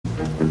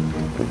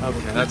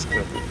Okay, that's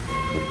good.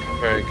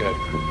 Very good.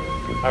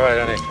 All right,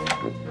 honey.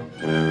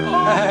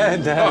 Hey,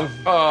 Dan.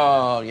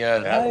 Oh, yeah.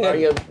 How are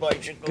you,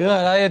 bicycle? Good,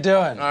 how you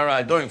doing? All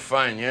right, doing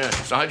fine, yeah.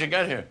 So how'd you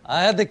get here?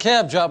 I had the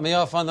cab drop me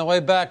off on the way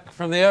back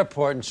from the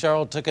airport, and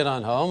Cheryl took it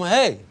on home.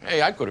 Hey,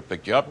 Hey, I could have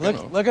picked you up, you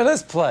know. look at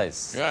this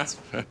place. Yeah.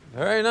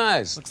 Very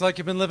nice. Looks like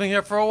you've been living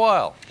here for a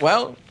while.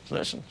 Well,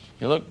 listen,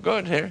 you look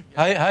good here.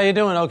 How you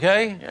doing,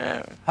 okay?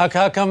 Yeah.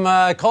 How come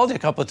I called you a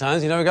couple of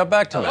times, you never got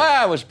back to me?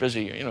 I was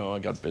busy, you know, I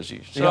got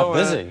busy. You got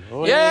busy? Yeah.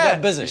 You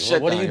got busy? Sit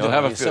What are down, you you'll doing?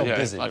 Have a You're few, so yeah.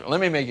 busy. Let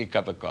me make you a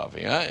cup of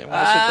coffee, huh? You want to sit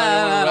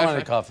down? I don't want a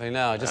any coffee,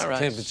 no. I just All right.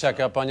 came to check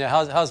up on you.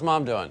 How's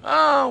Mom doing?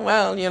 Oh,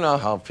 well, you know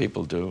how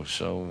people do.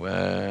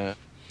 So,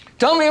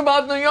 tell me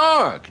about New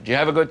York. Did you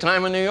have a good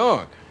time in New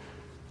York?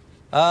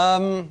 I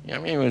mean,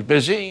 it was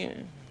busy.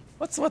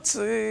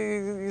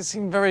 You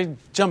seem very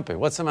jumpy.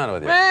 What's the matter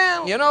with you?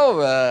 Well, you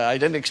know, I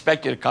didn't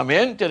expect you to come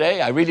in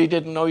today. I really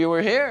didn't know you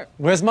were here.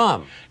 Where's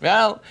Mom?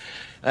 Well,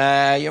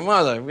 your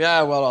mother.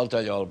 Yeah, well, I'll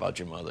tell you all about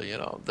your mother, you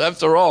know.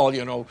 After all,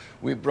 you know,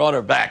 we brought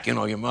her back, you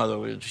know, your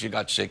mother, she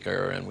got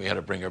sicker, and we had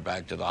to bring her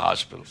back to the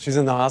hospital. She's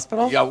in the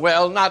hospital? Yeah,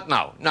 well, not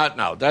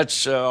now.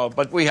 That's,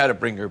 but we had to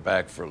bring her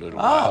back for a little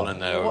while. And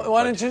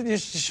why didn't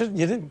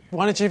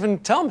why didn't you even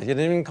tell me? You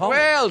didn't even call me.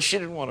 Well, she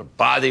didn't want to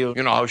bother you.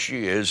 You know how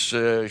she is.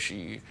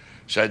 She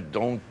said,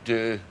 don't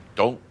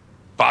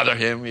bother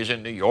him. He's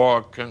in New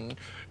York, and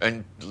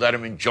let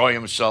him enjoy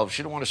himself.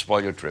 She didn't want to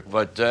spoil your trip.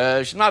 But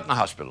she's not in the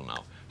hospital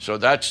now. So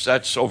that's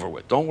over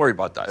with. Don't worry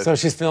about that. So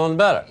she's feeling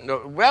better?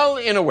 No, well,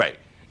 in a way.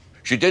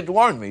 She did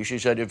warn me. She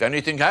said, if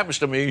anything happens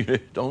to me,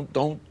 don't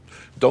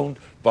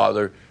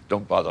bother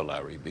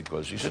Larry,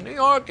 because he's in New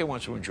York. He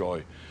wants to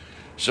enjoy.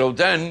 So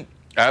then,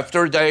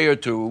 after a day or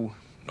two,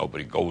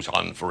 nobody goes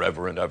on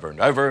forever and ever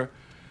and ever.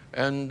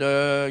 And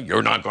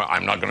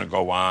I'm not going to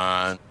go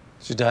on.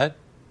 She died?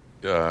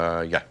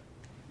 Yeah.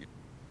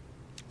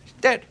 She's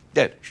dead.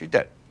 She's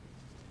dead.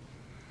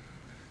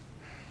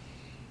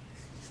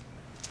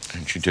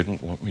 And she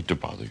didn't want me to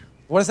bother you.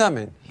 What does that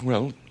mean?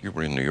 Well, you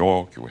were in New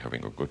York, you were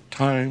having a good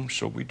time,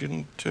 so we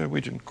didn't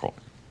call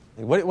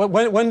you.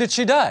 When did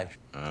she die?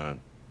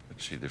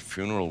 Let's see, the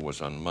funeral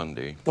was on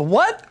Monday, The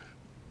what?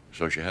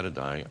 so she had to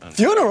die on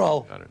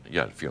Funeral?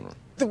 Yeah, the funeral.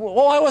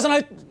 Why wasn't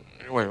I?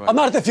 Wait. I'm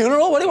not at the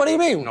funeral? What do you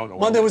mean? No.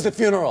 Monday was the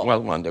funeral.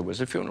 Well, Monday was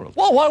the funeral.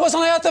 Well, why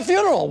wasn't I at the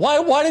funeral?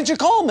 Why didn't you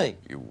call me?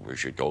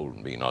 She told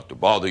me not to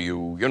bother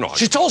you, you know.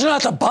 She told you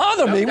not to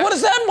bother me?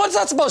 What's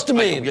that supposed to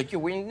mean? You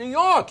were in New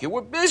York, you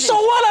were busy. So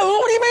what?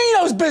 What do you mean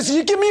I was busy?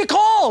 You give me a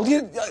call.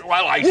 You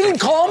didn't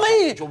call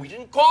me? So we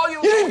didn't call you.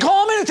 You didn't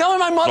call me to tell me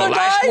my mother The died?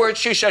 last words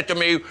she said to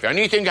me, if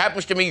anything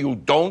happens to me, you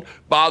don't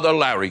bother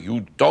Larry.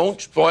 You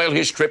don't spoil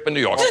his trip in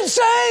New York. It's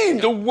insane!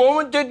 The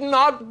woman did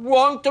not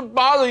want to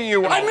bother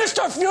you. I missed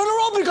her funeral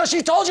because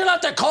she told you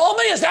not to call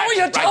me? Is that what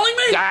you're telling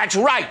me? That's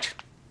right.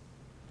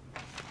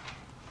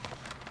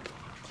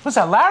 Was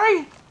that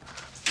Larry?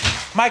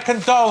 My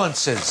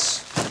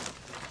condolences.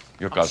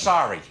 Your I'm cousin.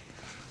 sorry.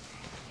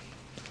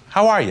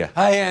 How are you?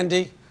 Hi,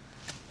 Andy.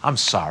 I'm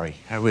sorry.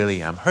 I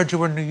really am. Heard you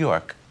were in New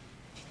York.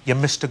 You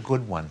missed a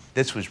good one.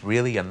 This was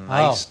really a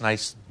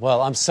nice.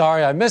 Well, I'm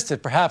sorry I missed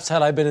it. Perhaps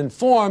had I been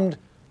informed,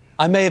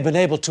 I may have been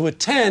able to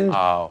attend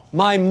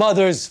my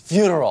mother's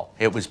funeral.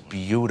 It was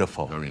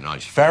beautiful. Very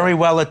nice. Very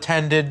well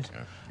attended.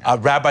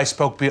 Rabbi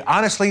spoke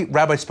honestly,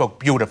 Rabbi spoke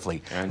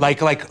beautifully,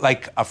 like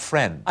a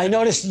friend. I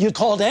noticed you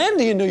called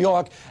Andy in New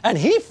York, and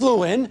he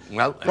flew in.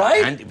 Well,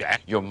 right? Andy,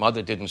 your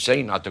mother didn't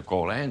say not to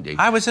call Andy.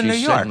 I was in New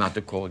She York. said not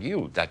to call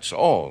you. That's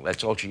all.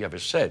 That's all she ever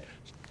said.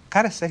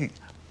 Gotta say,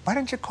 why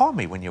didn't you call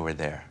me when you were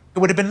there? It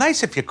would have been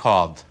nice if you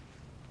called.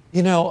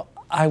 You know,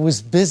 I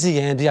was busy,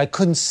 Andy. I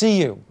couldn't see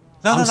you.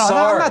 No, I'm I'm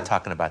sorry. not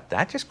talking about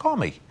that. Just call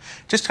me.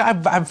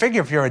 I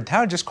figure if you're in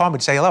town, just call me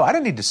and say hello. I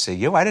didn't need to see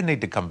you. I didn't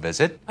need to come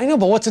visit. I know,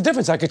 but what's the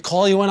difference? I could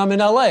call you when I'm in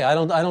L.A. I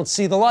don't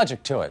see the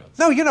logic to it.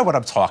 No, you know what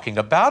I'm talking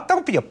about.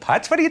 Don't be a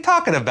putz. What are you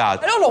talking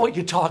about? I don't know what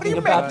you're talking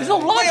about. There's no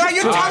logic Are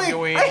you to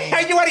it.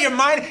 are you out of your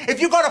mind?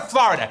 If you go to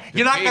Florida,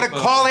 you're not going to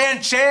call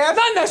Aunt Chad?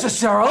 Not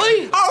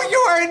necessarily.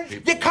 Oh,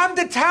 you come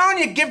to town,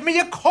 you give me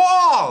a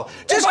call.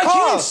 Just if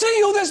call. I can't see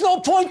you, there's no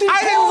point in I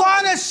didn't calling.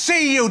 want to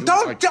see you.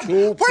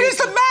 What is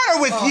the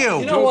matter with you?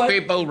 You know what?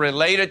 People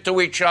related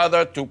to each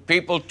other, two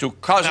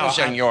cousins,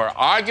 and you're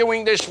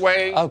arguing this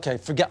way. Okay,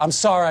 forget. I'm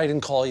sorry I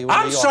didn't call you.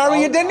 I'm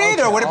sorry you didn't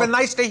either. It would have been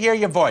nice to hear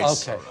your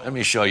voice. Okay. Let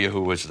me show you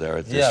who was there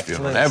at this Yeah,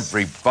 funeral. please.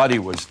 Everybody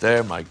was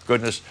there. My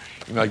goodness.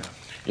 You know,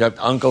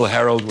 Uncle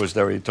Harold was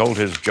there. He told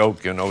his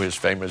joke, his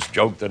famous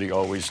joke that he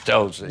always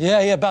tells. Yeah,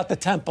 about the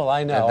temple.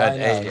 I know.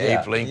 And that I know.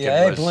 Abe Lincoln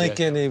Yeah, Abe was,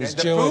 Lincoln. He was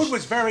The Jewish. food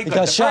was very good. He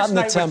got The shot first in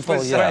the night temple.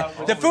 was, Yeah.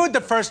 The food the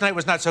first night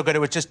was not so good. It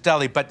was just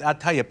deli. But I'll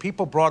tell you,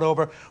 people brought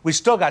over. We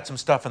still got some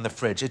stuff in the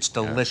fridge. It's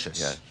delicious.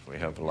 Yes, we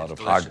have a lot of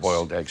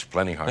hard-boiled eggs,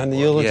 plenty hard-boiled. And the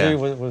eulogy Yeah.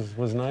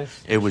 was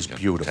nice. It was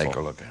beautiful. Take a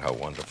look at how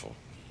wonderful.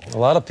 A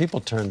lot of people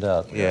turned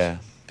out. Yeah.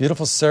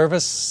 Beautiful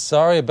service.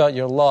 Sorry about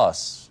your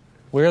loss.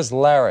 Where's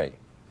Larry?